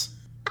Didymus.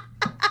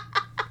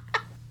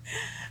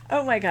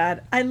 Oh my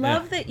God. I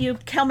love that you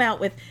come out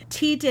with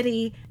T.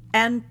 Diddy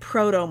and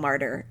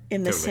Proto-Martyr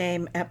in the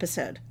same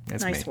episode.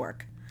 That's nice me.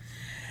 Work.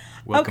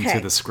 Welcome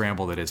to the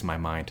scramble that is my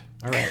mind.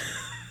 All right.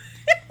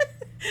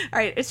 All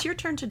right. It's your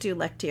turn to do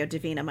Lectio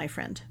Divina, my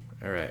friend.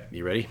 All right.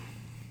 You ready?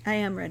 I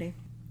am ready.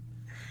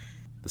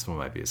 This one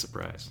might be a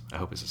surprise. I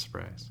hope it's a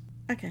surprise.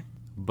 Okay.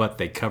 But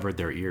they covered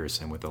their ears,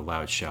 and with a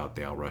loud shout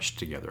they all rushed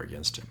together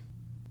against him.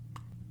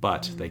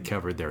 But they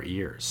covered their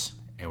ears,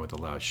 and with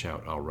a loud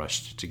shout all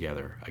rushed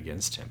together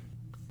against him.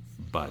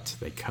 But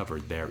they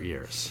covered their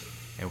ears,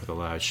 and with a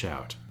loud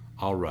shout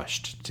all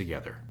rushed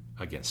together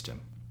against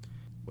him.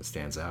 What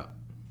stands out?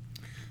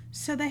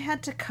 So they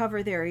had to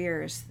cover their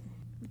ears.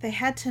 They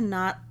had to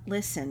not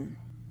listen.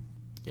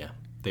 Yeah,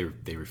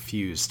 they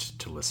refused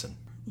to listen.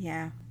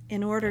 Yeah,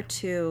 in order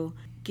to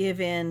give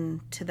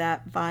in to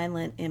that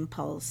violent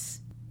impulse,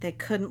 they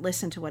couldn't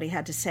listen to what he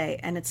had to say.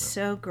 And it's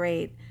so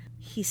great.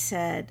 He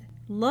said,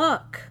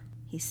 look,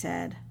 he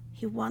said,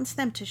 he wants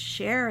them to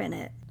share in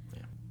it.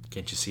 Yeah.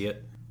 Can't you see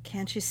it?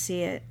 Can't you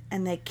see it?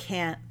 And they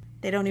can't.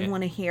 They don't even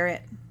want to hear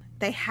it.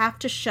 They have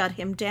to shut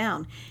him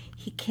down.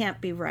 He can't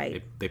be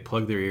right. They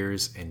plug their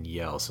ears and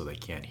yell so they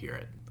can't hear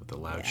it with a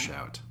loud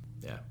shout.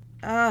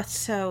 Yeah.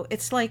 So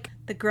it's like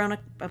the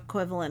grown-up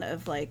equivalent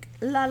of like,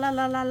 la, la,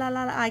 la, la, la,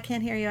 la, la, I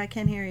can't hear you, I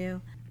can't hear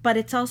you. But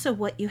it's also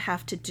what you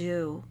have to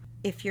do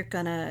if you're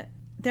gonna,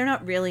 they're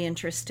not really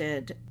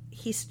interested.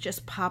 He's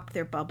just popped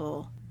their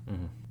bubble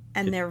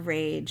and their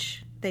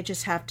rage. They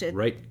just have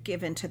to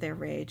give into their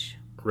rage.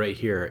 Right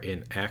here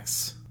in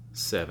Acts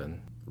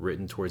 7,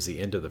 written towards the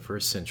end of the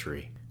first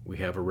century, we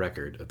have a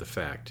record of the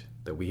fact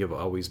that we have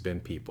always been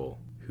people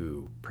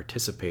who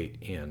participate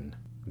in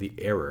the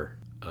error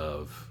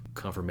of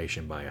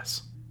confirmation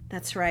bias.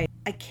 That's right.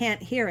 I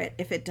can't hear it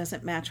if it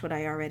doesn't match what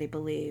I already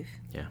believe.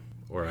 Yeah.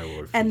 Or I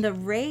will refuse. And the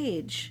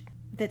rage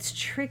that's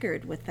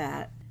triggered with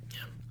that. Yeah.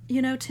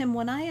 You know, Tim,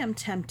 when I am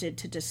tempted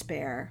to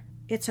despair,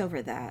 it's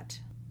over that.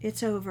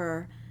 It's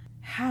over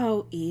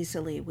how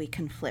easily we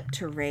can flip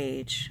to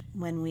rage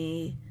when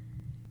we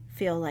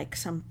feel like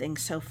something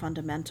so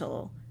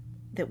fundamental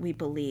that we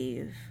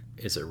believe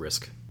is at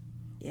risk.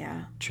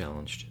 Yeah.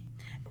 Challenged.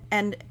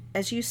 And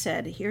as you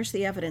said, here's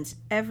the evidence.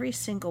 Every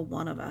single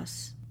one of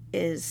us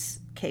is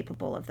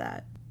capable of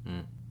that.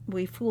 Mm.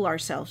 We fool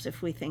ourselves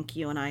if we think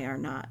you and I are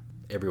not.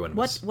 Everyone.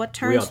 What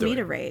turns me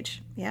to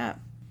rage? Yeah.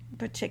 A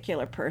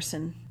particular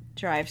person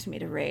drives me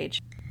to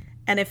rage.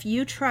 And if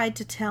you tried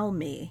to tell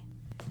me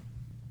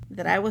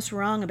that I was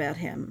wrong about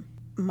him,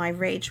 my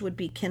rage would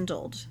be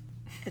kindled.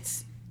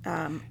 It's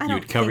you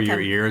would cover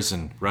your ears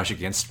and rush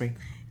against me?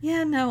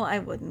 Yeah, no, I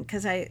wouldn't,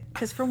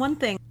 because for one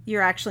thing,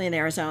 you're actually in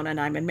Arizona and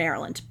I'm in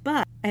Maryland,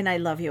 and I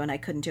love you and I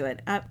couldn't do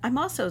it. I'm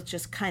also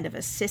just kind of a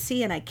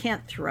sissy and I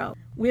can't throw.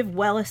 We've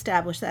well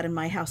established that in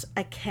my house.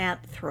 I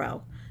can't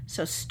throw.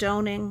 So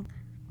stoning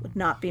would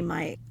not be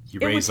my... You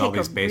raise all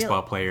these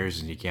baseball players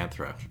and you can't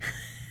throw.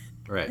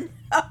 Right.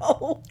 Oh,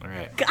 all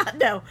right. God,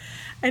 no.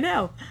 I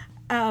know.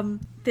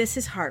 This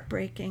is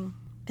heartbreaking.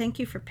 Thank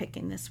you for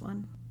picking this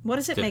one. What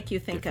does it make you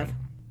think of?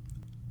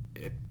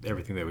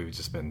 Everything that we've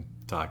just been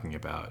talking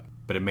about.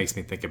 But it makes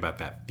me think about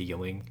that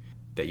feeling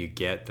that you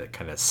get that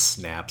kind of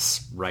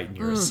snaps right in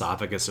your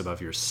esophagus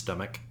above your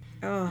stomach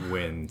Oh.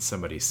 when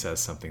somebody says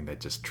something that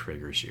just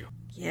triggers you.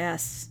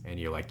 Yes. And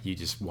you're like, you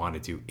just want to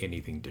do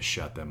anything to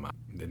shut them up.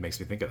 It makes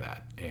me think of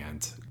that.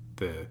 And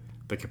the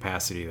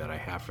capacity that I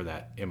have for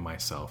that in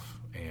myself.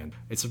 And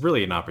it's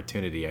really an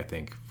opportunity, I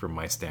think, from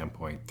my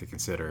standpoint, to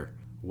consider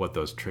what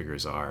those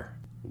triggers are,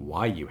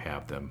 why you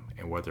have them,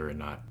 and whether or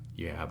not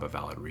you have a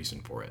valid reason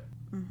for it.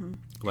 Mm-hmm.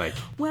 Like,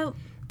 well,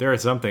 there are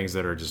some things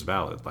that are just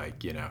valid.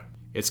 Like, you know,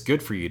 it's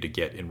good for you to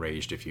get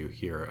enraged if you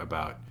hear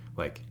about,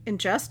 like,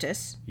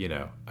 injustice. You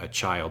know, a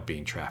child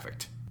being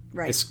trafficked.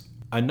 Right. It's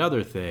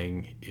another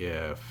thing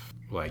if,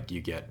 like,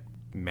 you get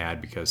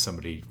mad because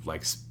somebody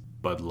likes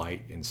Bud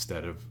Light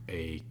instead of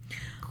a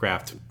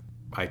craft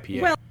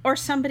IPA. Well, or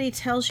somebody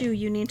tells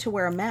you need to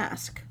wear a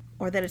mask,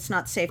 or that it's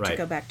not safe to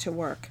go back to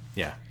work.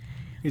 Yeah.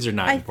 These are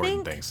not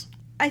important things.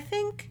 I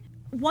think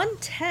one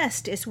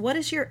test is, what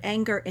is your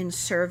anger in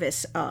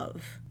service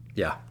of?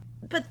 Yeah.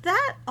 But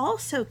that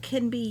also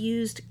can be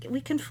used, we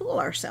can fool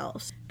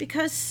ourselves,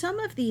 because some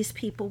of these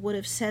people would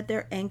have said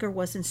their anger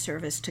was in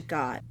service to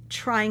God,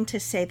 trying to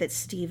say that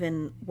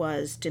Stephen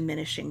was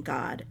diminishing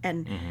God.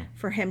 And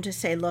for him to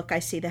say, look, I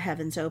see the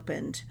heavens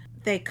opened.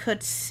 They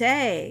could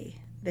say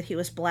that he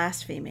was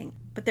blaspheming,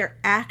 but their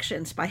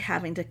actions, by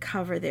having to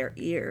cover their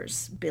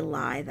ears,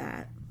 belie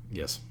that.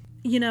 Yes.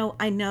 You know,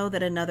 I know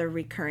that another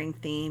recurring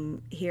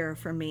theme here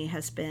for me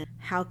has been,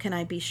 how can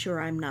I be sure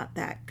I'm not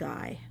that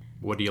guy?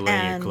 What are you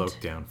laying your cloak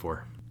down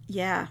for?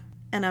 Yeah.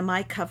 And am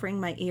I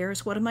covering my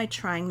ears? What am I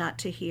trying not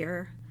to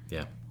hear?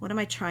 Yeah. What am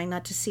I trying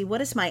not to see?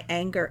 What is my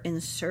anger in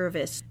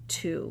service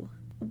to?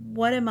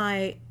 What am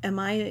I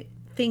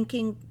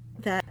thinking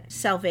that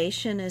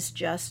salvation is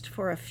just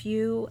for a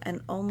few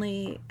and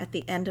only at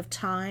the end of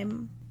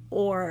time?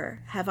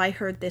 Or have I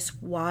heard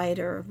this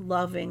wider,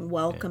 loving,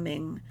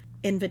 welcoming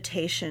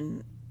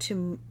invitation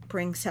to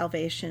bring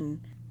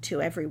salvation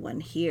to everyone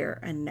here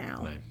and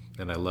now? Right.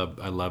 And I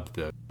love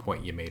the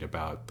point you made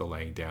about the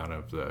laying down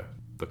of the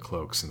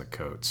cloaks and the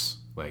coats.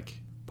 Like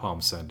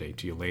Palm Sunday,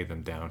 do you lay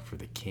them down for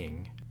the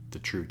king, the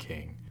true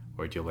king,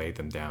 or do you lay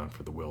them down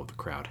for the will of the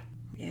crowd?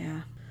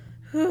 Yeah.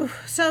 Whew.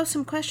 So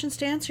some questions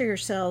to answer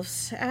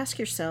yourselves. Ask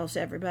yourselves,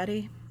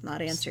 everybody.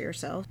 Not answer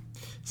yourselves.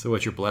 So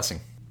what's your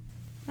blessing?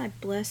 My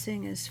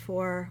blessing is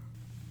for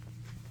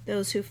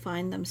those who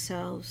find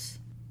themselves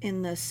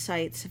in the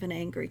sights of an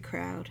angry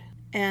crowd.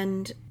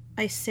 And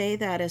I say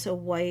that as a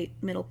white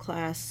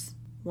middle-class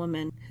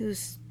woman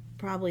who's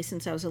probably,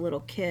 since I was a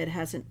little kid,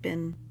 hasn't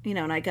been, you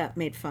know, and I got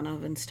made fun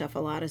of and stuff a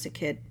lot as a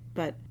kid,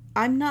 but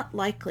I'm not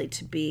likely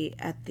to be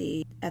at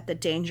the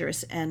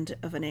dangerous end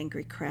of an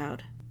angry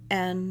crowd.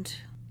 And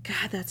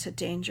God, that's a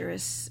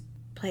dangerous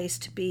place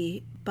to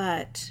be,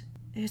 but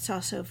it's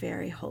also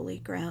very holy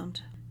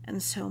ground.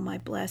 And so my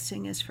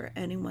blessing is for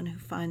anyone who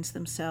finds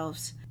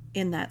themselves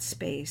in that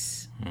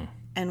space.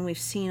 And we've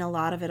seen a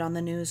lot of it on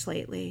the news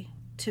lately.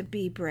 To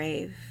be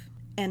brave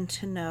and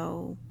to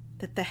know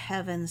that the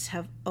heavens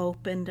have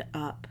opened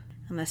up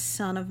and the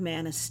Son of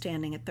Man is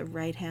standing at the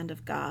right hand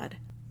of God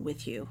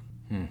with you.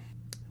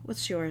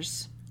 What's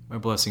yours? My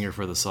blessing are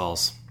for the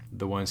Sauls,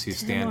 the ones who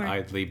stand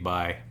idly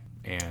by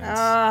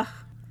and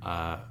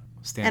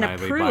stand and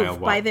idly approve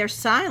by their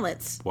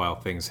silence while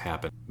things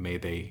happen. May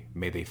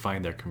they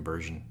find their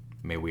conversion.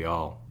 May we've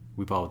all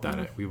done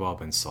it. We've all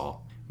been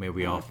Saul. May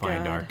we all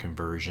find our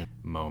conversion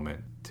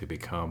moment to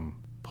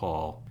become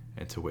Paul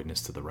and to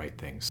witness to the right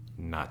things,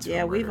 not to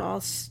murder.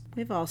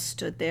 we've all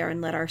stood there and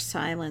let our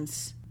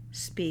silence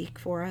speak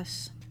for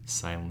us.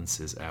 Silence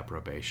is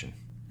approbation.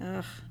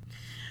 Ugh.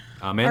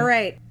 Amen. All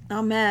right.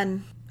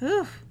 Amen.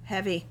 Ooh,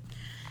 heavy.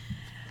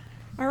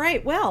 All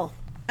right. Well,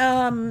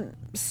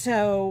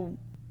 so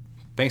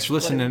thanks for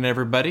listening,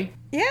 everybody.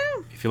 Yeah.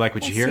 If you like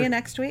what you hear, see you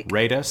next week.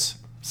 Rate us.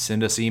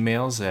 Send us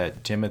emails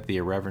at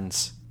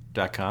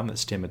timothyirreverence.com.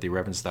 That's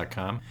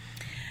timothyirreverence.com.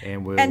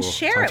 And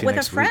share it with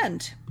a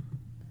friend.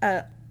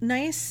 A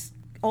nice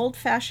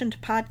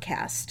old-fashioned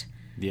podcast.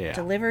 Yeah.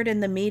 Delivered in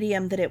the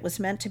medium that it was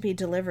meant to be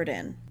delivered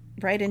in.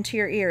 Right into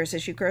your ears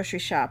as you grocery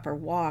shop or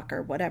walk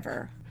or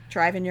whatever.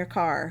 Drive in your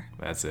car.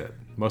 That's it.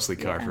 Mostly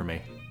car for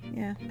me.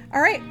 Yeah.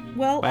 All right.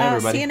 Well,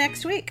 see you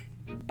next week.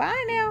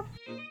 Bye now.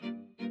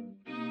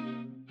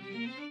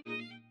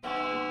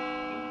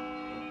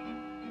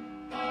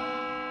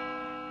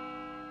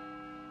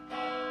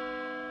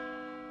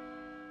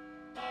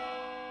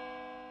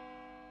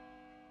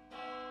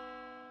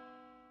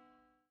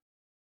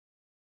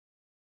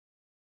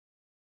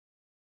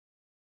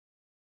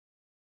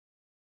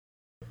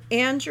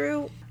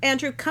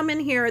 Andrew, come in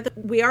here.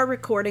 We are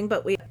recording,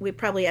 but we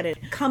probably edit.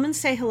 Come and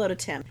say hello to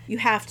Tim. You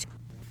have to.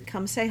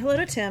 Come say hello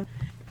to Tim.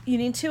 You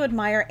need to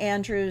admire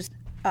Andrew's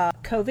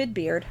COVID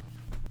beard.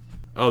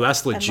 Oh,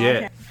 that's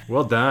legit.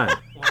 Well done.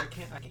 Well, I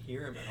can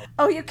hear him.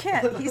 Oh, you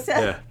can't. He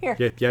said, yeah.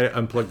 Here. Yeah,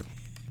 unplug.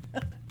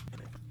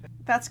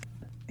 That's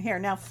here.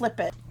 Now flip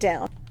it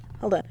down.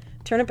 Hold on.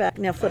 Turn it back.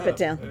 Now flip it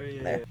down.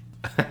 There.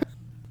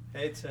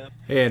 Hey, Tim.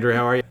 Hey, Andrew.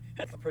 How are you?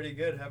 I'm pretty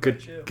good. How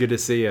about you? Good to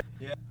see you.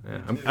 Yeah.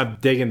 I'm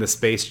digging the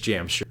Space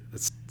Jam shirt.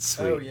 It's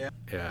sweet. Oh, yeah.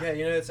 Yeah.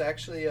 You know, it's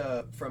actually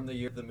from the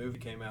year the movie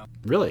came out.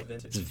 Really?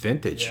 Vintage. It's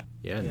vintage.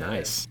 Yeah,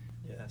 nice.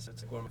 Yeah, so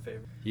it's like one of my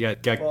favorites. You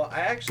got Well, I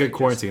actually good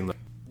quarantine.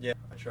 Yeah,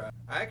 I tried.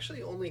 I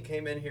actually only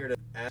came in here to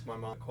ask my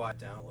mom to quiet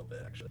down a little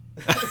bit, actually.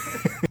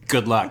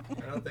 Good luck.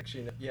 I don't think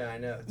she knows. Yeah, I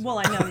know. Well,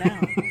 I know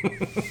now.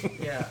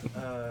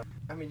 Yeah,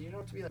 I mean, you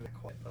don't have to be like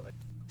quiet, but like,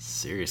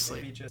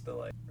 Seriously. maybe just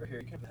or here,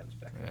 you can have this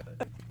back. Yeah.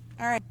 But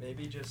All right.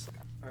 maybe just,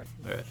 alright.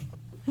 All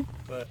right.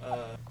 But,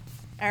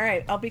 All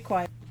right. I'll be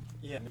quiet.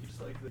 yeah, maybe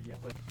just like,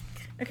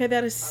 Okay,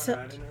 that is so.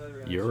 I didn't know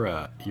they were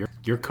gonna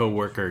Your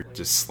coworker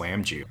just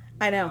slammed you.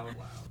 I know.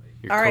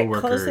 Your All right,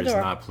 coworker close the is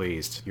door. not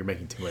pleased. You're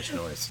making too much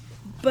noise.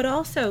 But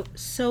also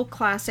so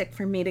classic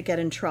for me to get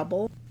in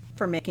trouble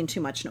for making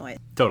too much noise.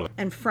 Totally.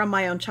 And from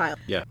my own child.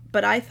 Yeah.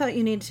 But I thought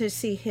you needed to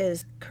see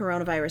his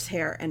coronavirus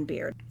hair and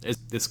beard.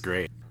 It's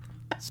great.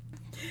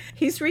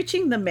 He's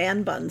reaching the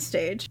man bun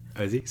stage.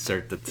 Oh, is he?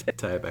 Start the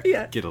tie it back.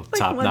 Yeah. Get a like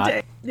top one knot.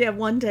 Day. Yeah,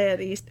 one day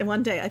at Easter.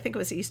 One day, I think it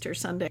was Easter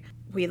Sunday.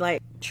 We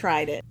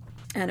tried it.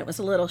 And it was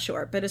a little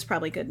short, but it's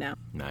probably good now.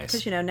 Nice.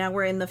 Because, now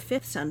we're in the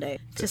 5th Sunday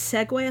to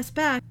segue us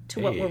back to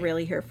what Hey. we're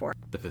really here for.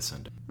 The 5th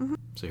Sunday.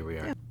 So here we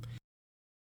are. Yeah.